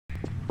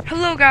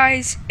Hello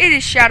guys, it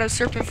is Shadow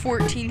Serpent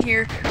 14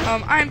 here.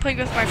 I am playing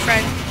with my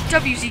friend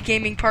WZ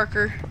Gaming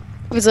Parker.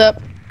 What's up?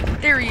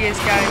 There he is,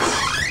 guys.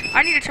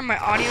 I need to turn my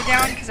audio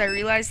down because I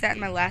realized that in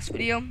my last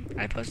video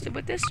I posted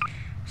with this.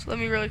 So let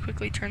me really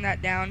quickly turn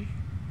that down.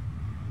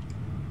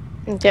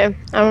 Okay, I'm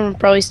gonna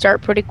probably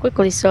start pretty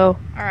quickly, so.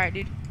 Alright,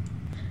 dude.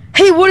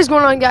 Hey, what is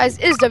going on, guys?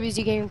 It's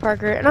WZ Gaming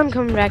Parker, and I'm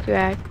coming back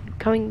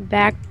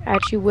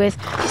at you with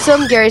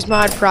some Gary's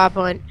Mod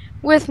Prophunt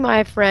with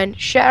my friend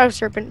Shadow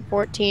Serpent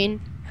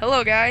 14.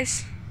 Hello,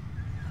 guys.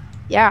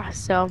 Yeah,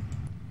 so.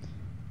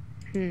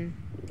 Alright,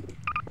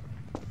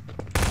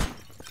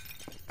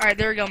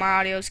 there we go. My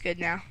audio's good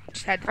now.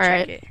 Just had to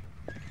check it.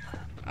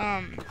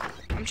 I'm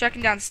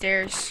checking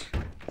downstairs.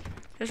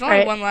 There's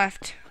only one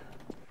left.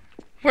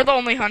 We're the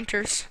only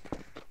hunters.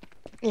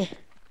 Yeah.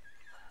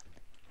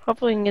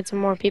 Hopefully we can get some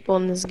more people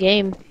in this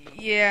game.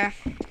 Yeah,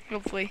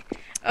 hopefully.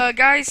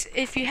 Guys,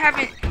 if you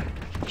haven't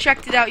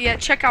checked it out yet,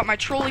 check out my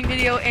trolling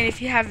video, and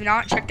if you have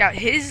not checked out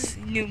his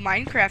new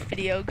Minecraft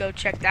video, go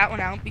check that one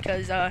out,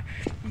 because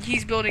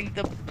he's building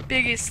the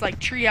biggest like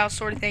treehouse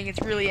sort of thing. It's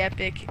really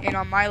epic, and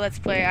on my Let's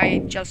Play I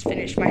just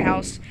finished my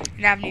house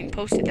and haven't even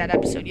posted that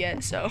episode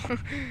yet, so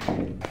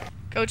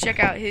go check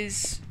out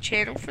his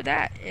channel for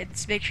that, and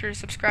make sure to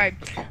subscribe.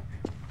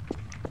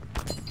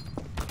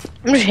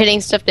 I'm just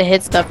hitting stuff to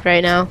hit stuff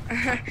right now.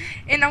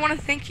 And I want to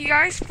thank you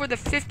guys for the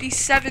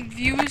 57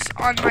 views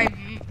on my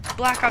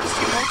Black Ops 2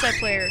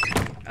 multiplayer.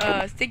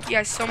 Thank you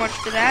guys so much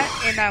for that,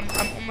 and I'm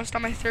almost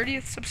on my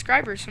 30th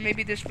subscriber, so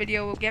maybe this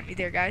video will get me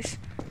there, guys.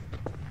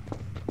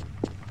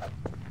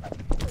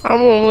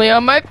 I'm only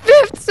on my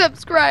 5th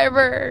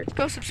subscriber.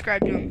 Go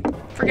subscribe to him.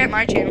 Forget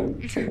my channel.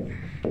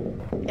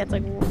 Yeah, it's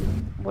like,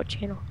 what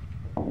channel?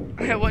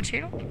 What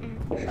channel?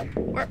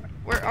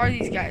 Where are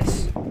these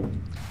guys?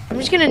 I'm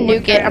just gonna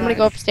nuke it. I'm gonna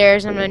go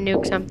upstairs. I'm gonna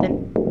nuke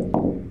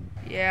something.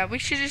 Yeah, we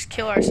should just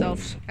kill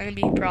ourselves and then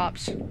be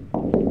props.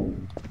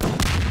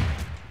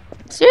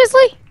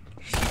 Seriously?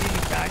 She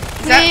didn't die.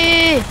 Is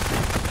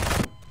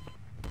that...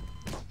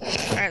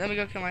 Alright, let me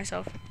go kill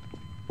myself.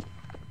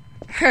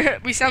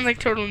 We sound like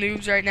total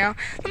noobs right now.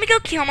 Let me go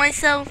kill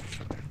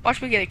myself.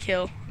 Watch me get a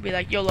kill. I'll be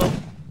like, YOLO.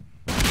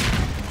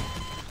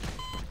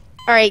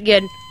 Alright,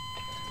 good.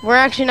 We're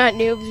actually not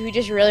noobs. We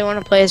just really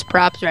want to play as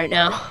props right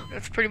now.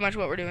 That's pretty much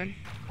what we're doing.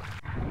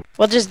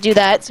 We'll just do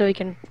that so we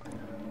can...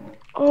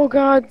 Oh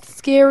god,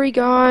 scary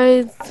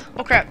guys.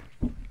 Oh crap.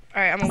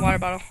 Alright, I'm a water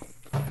bottle.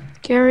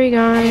 Scary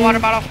guys. I'm a water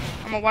bottle.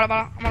 I'm a water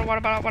bottle. I'm a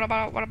water bottle.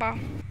 Water bottle.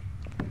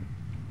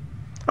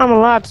 I'm a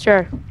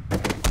lobster.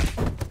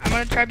 I'm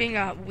gonna try being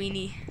a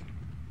weenie.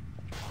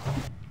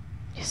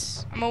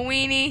 Yes. I'm a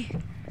weenie.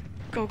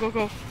 Go, go,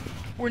 go.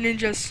 We're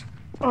ninjas.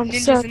 I'm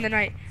Ninjas stuck. in the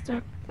night.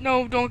 Stuck.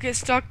 No, don't get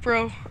stuck,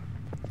 bro.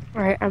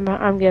 Alright, I'm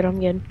good. I'm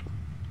good.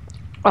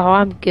 Oh,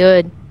 I'm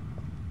good.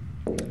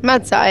 I'm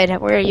outside.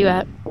 Where are you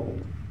at?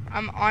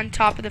 I'm on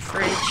top of the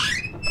fridge.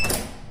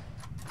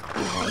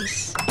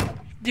 Nice.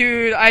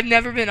 Dude, I've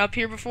never been up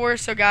here before,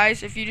 so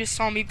guys, if you just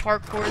saw me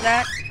parkour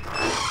that,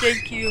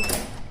 thank you.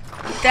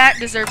 That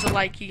deserves a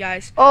like, you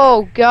guys.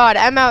 Oh god,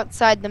 I'm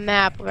outside the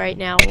map right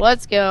now.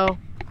 Let's go.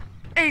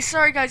 Hey,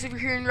 sorry guys if you're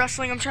hearing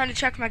rustling. I'm trying to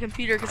check my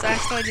computer because I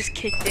accidentally just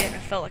kicked it. I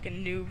felt like a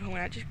noob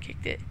when I just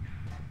kicked it.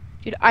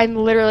 Dude, I'm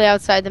literally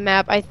outside the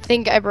map. I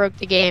think I broke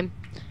the game.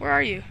 Where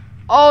are you?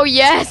 Oh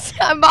yes,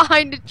 I'm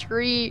behind a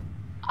tree.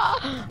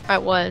 I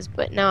was,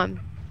 but now I'm.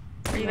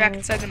 Are you back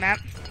inside the map?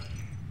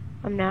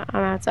 I'm not.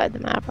 I'm outside the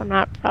map.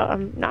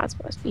 I'm not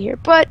supposed to be here,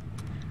 but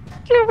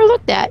I can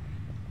overlook that.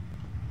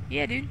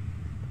 Yeah, dude.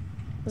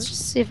 Let's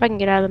just see if I can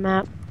get out of the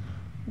map,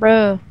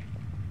 bro.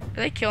 Are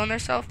they killing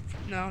themselves?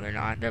 No, they're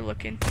not. They're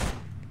looking.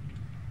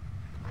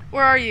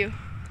 Where are you?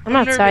 I'm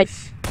outside.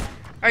 Nervous.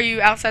 Are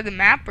you outside the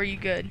map or are you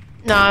good?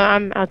 No,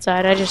 I'm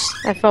outside.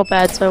 I felt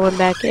bad, so I went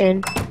back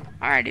in.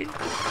 Alright, dude.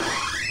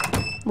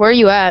 Where are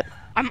you at?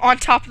 I'm on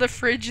top of the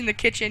fridge in the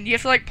kitchen. You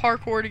have to like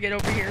parkour to get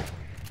over here.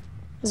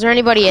 Is there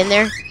anybody in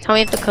there? Tell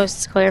me if the coast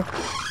is clear.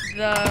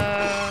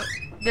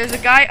 There's a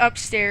guy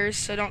upstairs,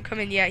 so don't come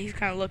in yet. He's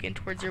kind of looking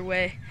towards your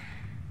way.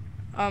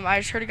 I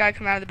just heard a guy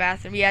come out of the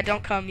bathroom. Yeah,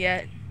 don't come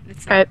yet.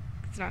 It's not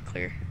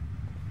clear.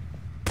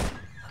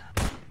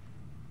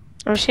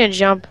 I'm just gonna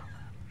jump.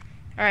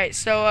 Alright,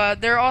 so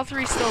they're all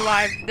three still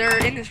alive.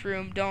 They're in this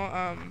room.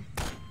 Don't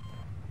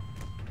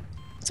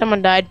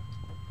Someone died.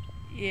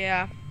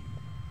 Yeah.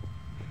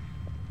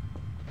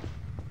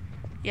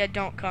 Yeah,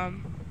 don't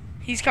come.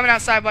 He's coming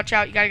outside. Watch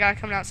out. You got a guy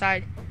coming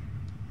outside.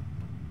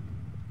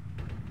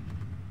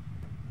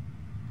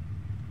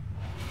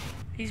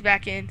 He's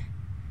back in.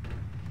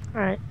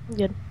 Alright,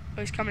 good. Oh,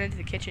 he's coming into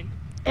the kitchen.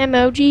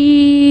 MOG.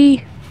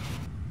 The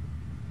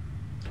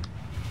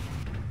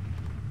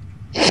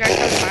guy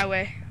coming my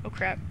way. Oh,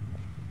 crap.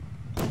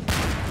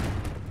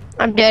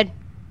 I'm dead.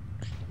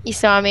 He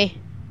saw me.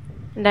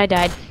 And I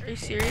died. Are you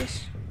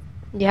serious?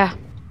 Yeah.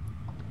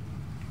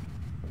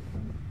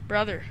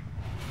 Brother.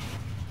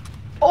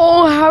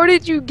 Oh, how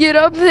did you get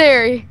up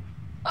there?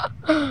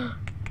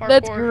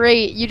 That's Parkour.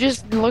 great. You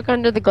just look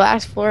under the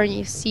glass floor and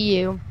you see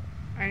you.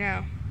 I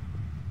know.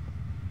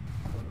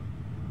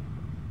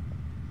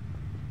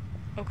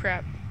 Oh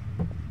crap.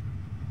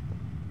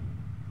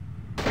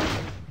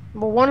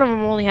 Well, one of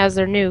them only has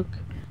their nuke.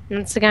 And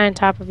that's the guy on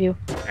top of you.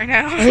 I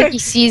know. I think he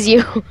sees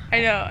you.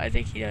 I know. I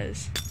think he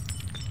does.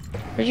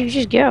 Where'd you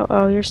just go?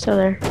 Oh, you're still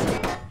there.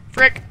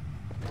 Frick.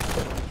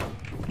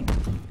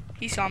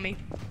 He saw me.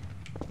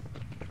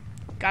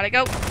 Gotta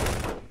go.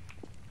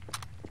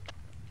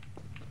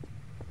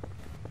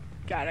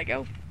 Gotta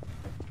go.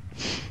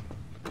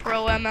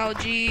 Pro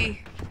MLG.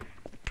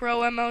 Pro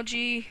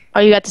MLG. Oh,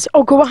 you got this.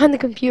 Oh, go behind the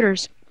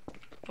computers.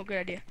 Oh, good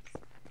idea.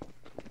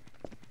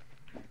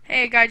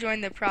 Hey, a guy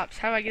joined the props.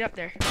 How do I get up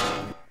there?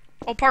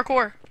 Oh,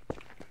 parkour.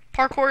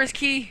 Parkour is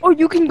key. Oh,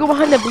 you can go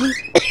behind the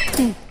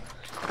blue.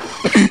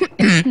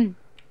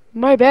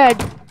 My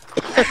bad.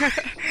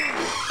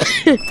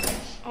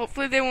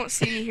 Hopefully they won't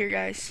see me here,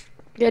 guys.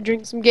 Gotta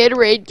drink some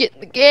Gatorade. Get in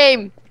the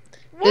game.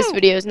 Woo! This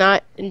video is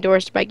not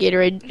endorsed by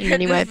Gatorade in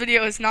any way. This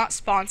video is not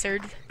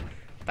sponsored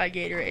by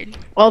Gatorade.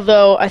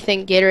 Although I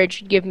think Gatorade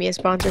should give me a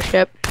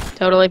sponsorship.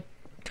 Totally.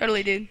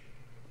 Totally, dude.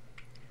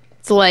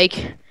 It's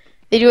like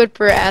they do it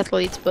for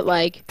athletes, but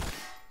like,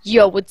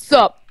 yo, what's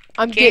up?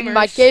 I'm getting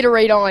my Gamers.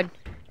 Gatorade on,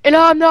 and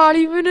I'm not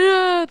even an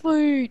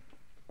athlete.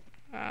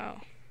 Oh.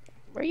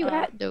 Where you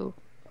at, though?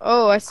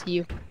 Oh, I see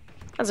you.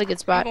 That's a good I'm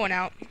spot. going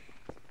out.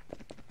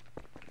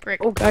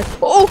 Brick. Oh god.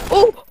 Oh,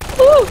 oh,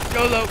 oh.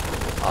 YOLO.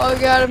 Oh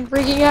god, I'm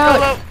freaking out.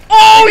 YOLO.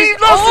 Oh, he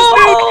lost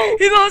Oh!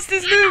 his nuke. He lost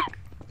his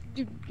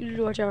nuke. Dude,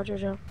 watch out,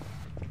 watch out.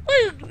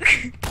 YOLO.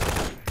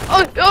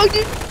 Oh, oh,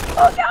 dude.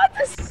 Oh god,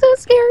 this is so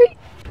scary.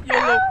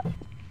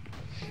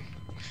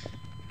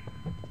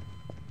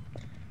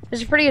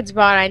 There's a pretty good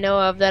spot I know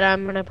of that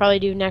I'm gonna probably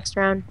do next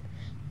round.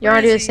 You Where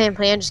wanna do is the he? same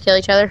plan? Just kill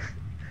each other?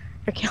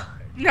 Or kill?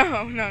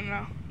 No, no,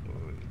 no.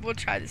 We'll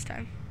try this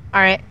time.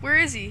 Alright. Where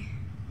is he?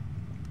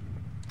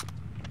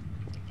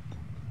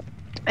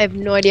 I have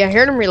no idea. I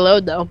heard him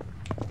reload though.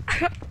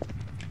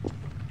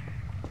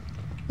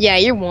 Yeah,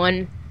 you're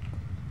one.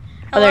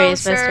 Oh, there he Hello, is,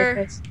 sir.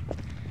 Masterface.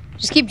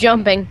 Just keep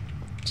jumping.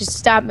 Just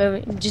stop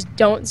moving. Just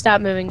don't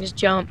stop moving. Just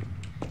jump.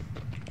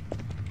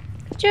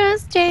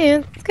 Just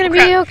dance. It's gonna be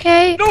Crap.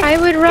 okay. No, I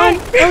would run.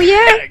 no. Oh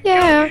yeah,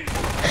 yeah.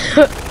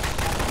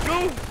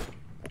 Go.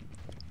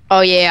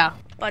 Oh yeah.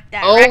 But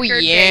that Oh,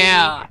 record,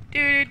 yeah.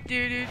 baby.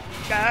 Do,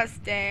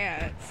 just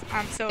dance.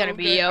 I'm so Gonna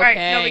be good. Alright,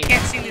 no, we okay.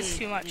 can't sing this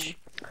too much.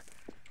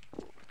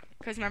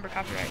 Because remember,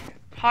 copyright.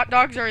 Hot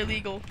dogs are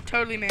illegal.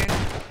 Totally, man.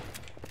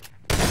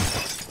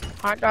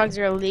 Hot dogs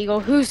are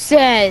illegal. Who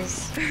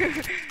says?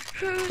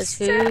 Who Just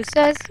said- who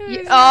says?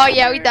 who's Oh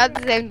yeah, we there? thought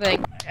the same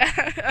thing.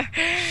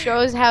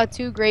 Shows how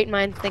two great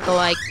minds think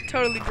alike.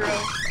 Totally, bro.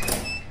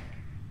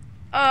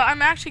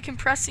 I'm actually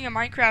compressing a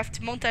Minecraft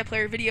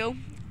multiplayer video,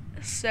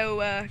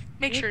 so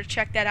make sure to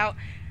check that out.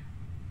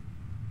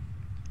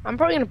 I'm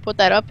probably gonna put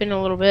that up in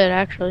a little bit,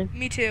 actually.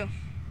 Me too.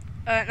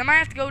 I might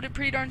have to go to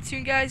pretty darn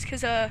soon, guys,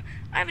 because I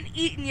haven't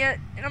eaten yet,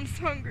 and I'm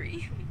so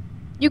hungry.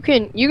 You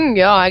can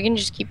go. I can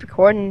just keep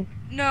recording.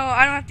 No,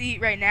 I don't have to eat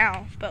right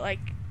now, but like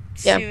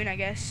Yeah. soon, I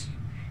guess.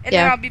 And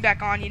Yeah. then I'll be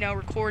back on,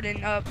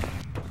 recording up.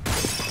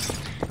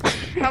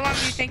 How long do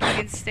you think you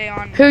can stay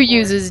on? Who record?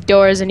 uses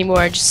doors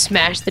anymore? Just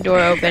smash the door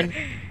open.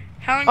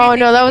 How long do you Oh think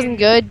no, you that can- wasn't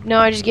good. No,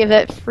 I just gave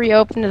that free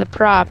open to the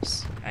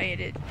props. Oh, you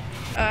did.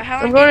 How long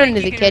I'm do you going think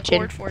into you the can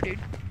kitchen. record for, dude?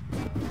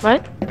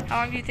 What? How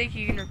long do you think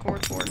you can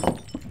record for?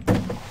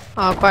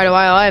 Oh, quite a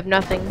while. I have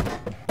nothing.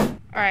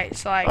 Alright,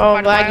 so like. Oh, quite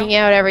I'm a while. lagging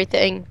out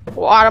everything.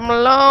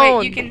 Watermelon.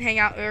 Wait, you can hang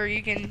out or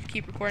you can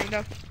keep recording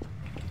though.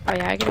 Oh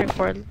yeah, I can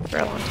record for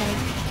a long time.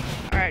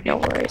 Alright, No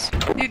dude. worries.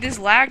 Dude, this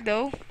lag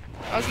though.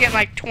 I was getting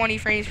like 20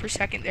 frames per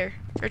second there.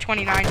 Or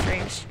 29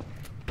 frames.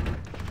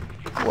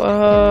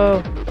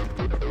 Whoa.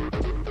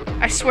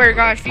 I swear to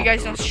God, if you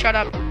guys don't shut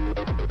up.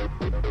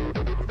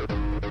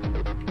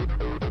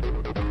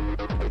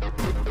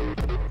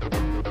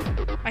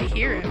 I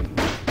hear him.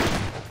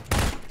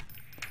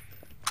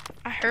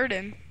 I heard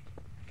him.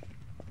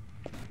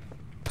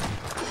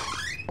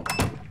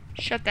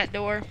 Shut that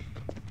door.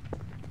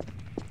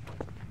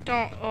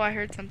 Don't. Oh, I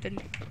heard something.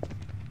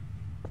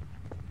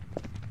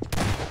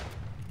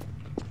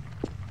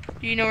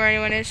 Do you know where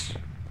anyone is?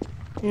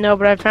 No,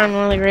 but I found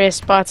one of the greatest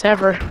spots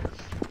ever.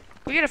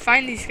 We gotta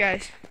find these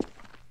guys.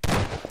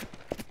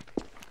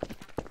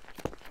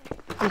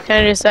 I'm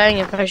kind of deciding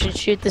if I should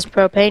shoot this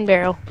propane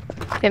barrel.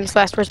 Famous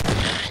last words.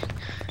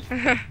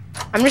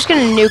 I'm just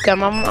gonna nuke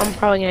him. I'm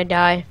probably gonna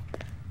die.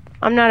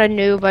 I'm not a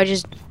noob.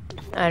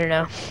 I don't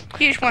know.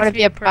 He just I wants wanna to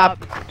be a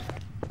prop.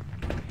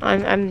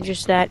 I'm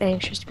just that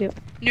anxious to be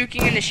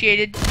Nuking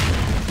initiated.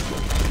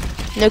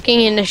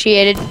 nuking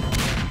initiated.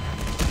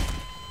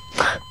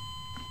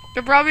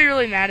 They're probably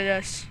really mad at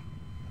us.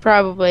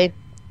 Probably.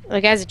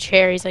 Like as a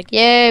chair, he's like,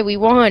 "Yeah, we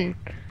won."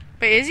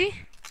 But is he?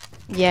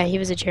 Yeah, he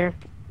was a chair.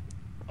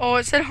 Oh,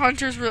 it said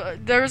hunters were.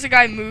 There was a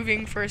guy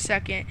moving for a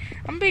second.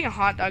 I'm being a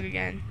hot dog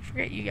again.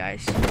 Forget you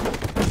guys.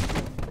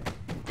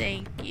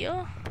 Thank you.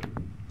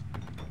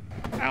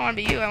 I don't want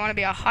to be you. I want to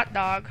be a hot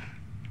dog.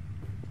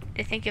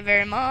 Thank you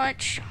very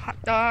much, hot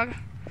dog.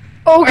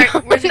 Oh Alright,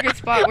 god, where's a good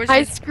spot? Where's I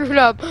a- screwed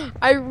up.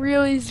 I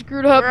really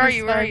screwed up. Where are this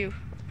you? Where are time. you?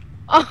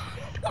 Oh,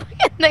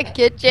 in the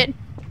kitchen.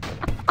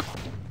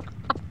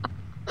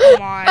 Oh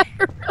my.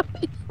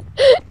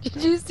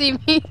 Did you see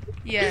me?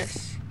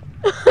 Yes.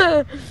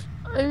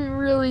 I'm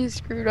really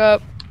screwed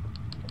up.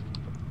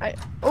 I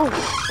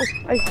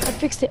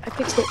fixed it. I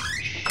fixed it.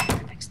 Shh, I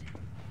fixed it.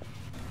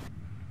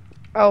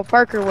 Oh,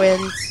 Parker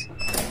wins.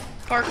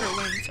 Parker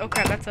wins. Oh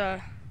crap, that's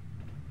a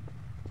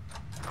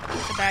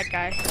bad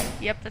guy.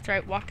 Yep, that's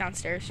right. Walk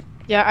downstairs.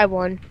 Yeah, I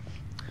won.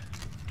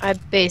 I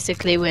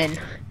basically win.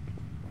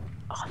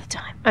 All the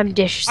time. I'm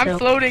dish I'm soap.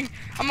 floating.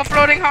 I'm a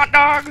floating hot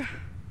dog.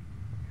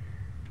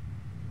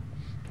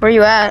 Where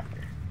you at?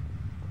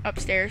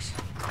 Upstairs.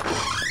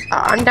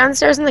 I'm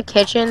downstairs in the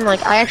kitchen.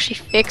 Like, I actually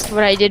fixed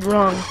what I did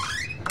wrong.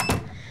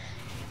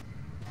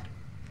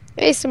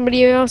 Hey,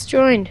 somebody else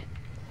joined.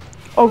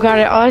 Oh god,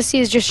 all I see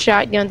is just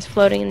shotguns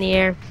floating in the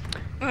air.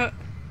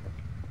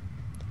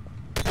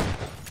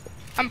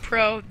 I'm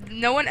pro.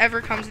 No one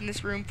ever comes in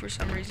this room for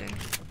some reason.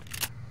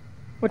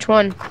 Which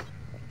one?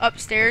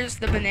 Upstairs,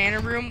 the banana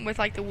room with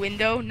like the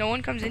window. No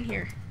one comes in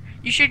here.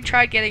 You should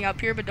try getting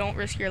up here, but don't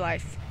risk your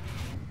life.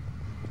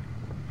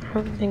 I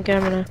don't think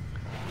I'm gonna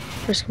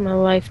risk my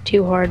life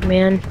too hard,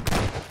 man.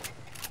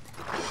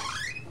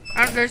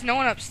 There's no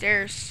one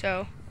upstairs,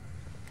 so.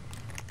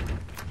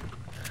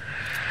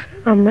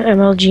 I'm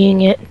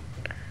MLGing it.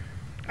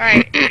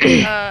 Alright,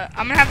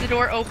 I'm gonna have the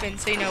door open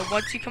so you know,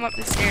 once you come up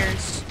the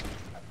stairs,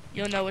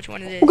 you'll know which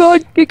one it is. Oh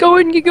god, get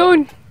going, get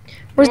going.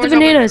 Where's the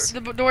bananas?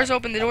 Open. The door's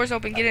open, the door's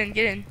open. Get in,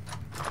 get in.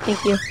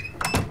 Thank you.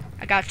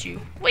 I got you.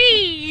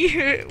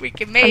 Whee! We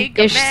can make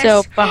a dish mess.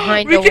 soap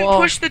behind we the can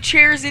wall. push the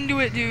chairs into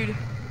it, dude.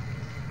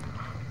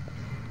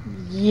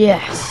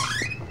 Yes.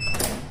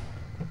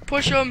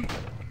 Push them.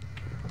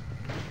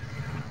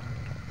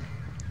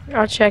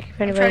 I'll check if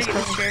Try anybody's to get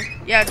this coming.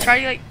 chair. Yeah,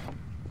 try like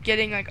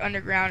getting like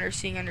underground or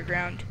seeing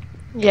underground.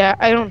 Yeah,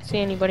 I don't see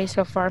anybody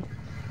so far.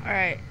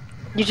 Alright.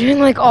 You're doing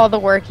like all the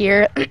work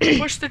here.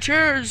 Push the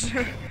chairs.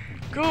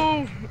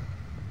 Go.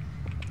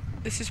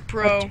 This is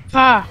pro.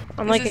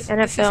 I'm like an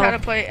NFL. This is how to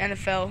play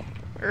NFL.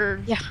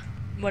 Or yeah.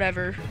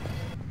 Whatever.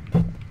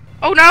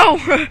 Oh no!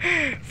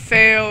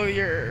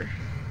 Failure.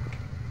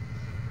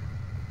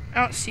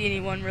 I don't see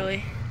anyone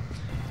really.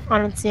 I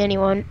don't see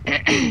anyone.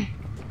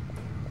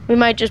 We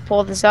might just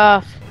pull this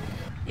off.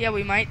 Yeah,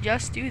 we might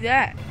just do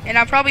that. And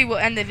I probably will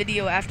end the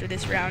video after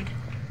this round.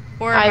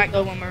 Or I might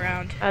go one more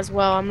round. As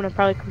well, I'm gonna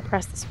probably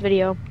compress this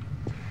video.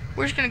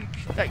 We're just gonna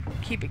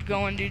like keep it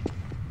going, dude.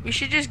 We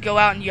should just go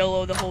out and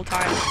YOLO the whole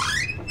time.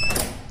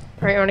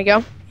 Alright, you wanna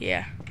go?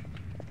 Yeah.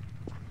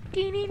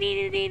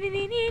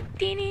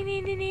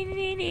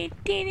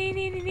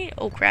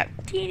 Oh crap.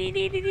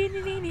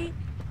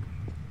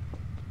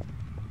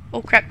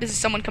 Oh crap, this is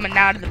someone coming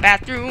out of the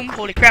bathroom.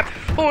 Holy crap,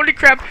 holy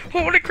crap,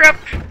 holy crap.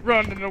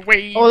 Running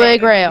away. Holy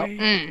grail.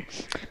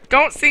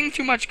 Don't sing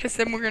too much because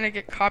then we're going to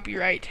get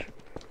copyright.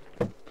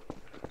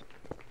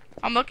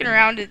 I'm looking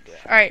around.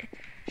 Alright,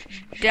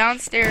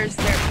 downstairs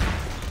there.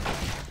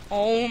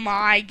 Oh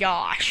my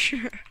gosh.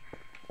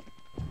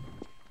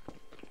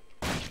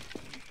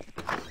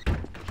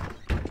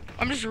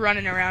 I'm just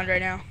running around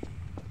right now.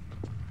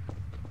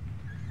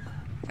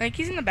 I think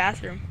he's in the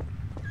bathroom.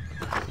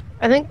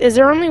 I think, is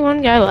there only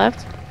one guy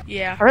left?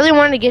 Yeah. I really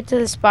wanted to get to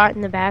the spot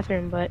in the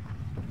bathroom, but...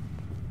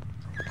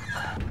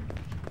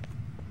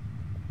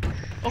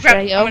 Oh crap,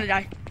 I'm gonna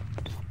die.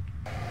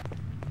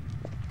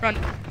 Run.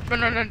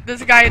 Run, run, run.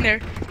 There's a guy in there.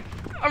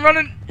 I'm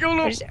running.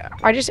 YOLO.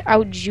 I just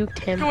out-juked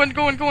him. Go on,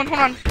 go on, go on. Hold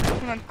on.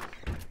 Hold on.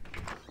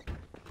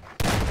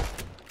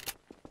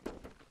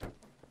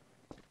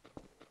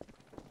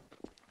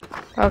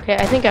 Okay,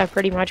 I think I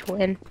pretty much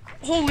win.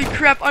 Holy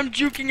crap, I'm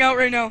juking out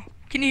right now.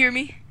 Can you hear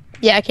me?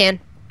 Yeah, I can.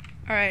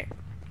 Alright.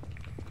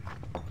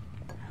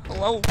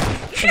 Hello.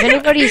 If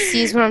anybody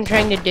sees what I'm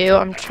trying to do,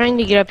 I'm trying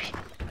to get up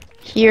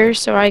here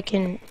so I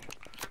can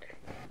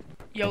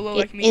YOLO get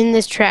like me. in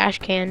this trash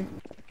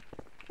can.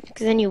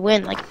 Because then you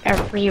win, like,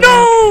 every round.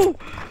 No!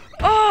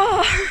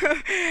 Oh!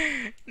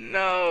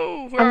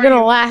 No. Where I'm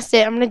gonna last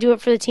it. I'm gonna do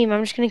it for the team.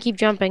 I'm just gonna keep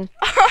jumping.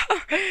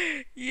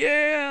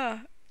 Yeah.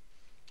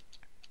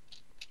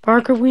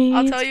 Parker wins.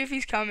 I'll tell you if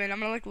he's coming. I'm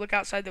gonna like look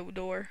outside the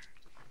door.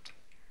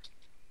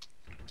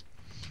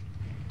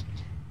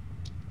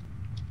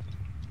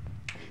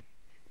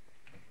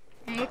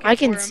 I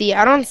can see.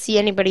 I don't see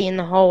anybody in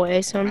the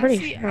hallway, so I'm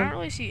pretty I sure. don't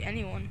really see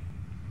anyone.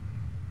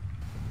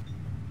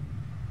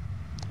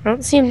 I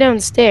don't see him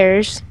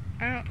downstairs.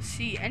 I don't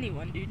see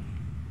anyone, dude.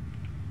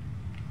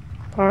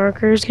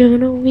 Parker's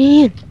gonna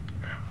win.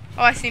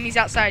 Oh, I see him. He's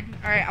outside.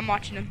 All right, I'm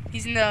watching him.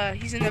 He's in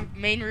the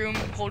main room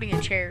holding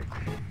a chair.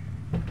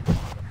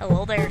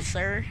 Hello there,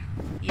 sir.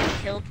 You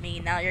killed me.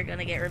 Now you're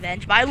gonna get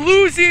revenge by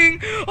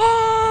losing.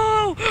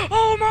 Oh!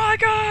 Oh my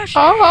gosh!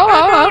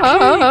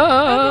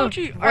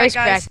 MLG. All right,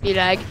 guys.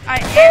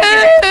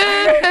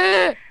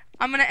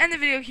 I'm gonna end the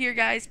video here,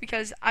 guys,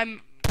 because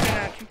I'm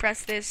gonna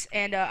compress this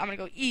and I'm gonna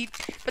go eat.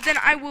 But then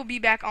I will be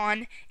back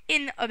on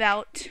in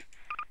about,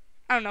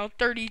 I don't know,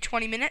 30,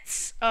 20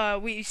 minutes.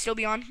 Will you still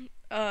be on,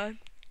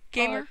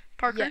 Gamer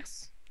Parker?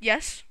 Yes.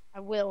 Yes?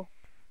 I will.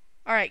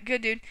 Alright,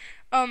 good, dude.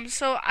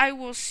 So I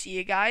will see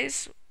you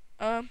guys,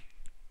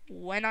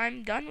 when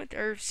I'm done with,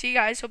 or see you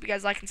guys. Hope you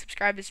guys like and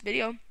subscribe this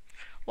video.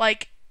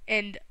 Like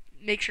and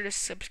make sure to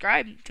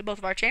subscribe to both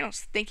of our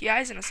channels. Thank you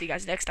guys, and I'll see you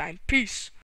guys next time. Peace.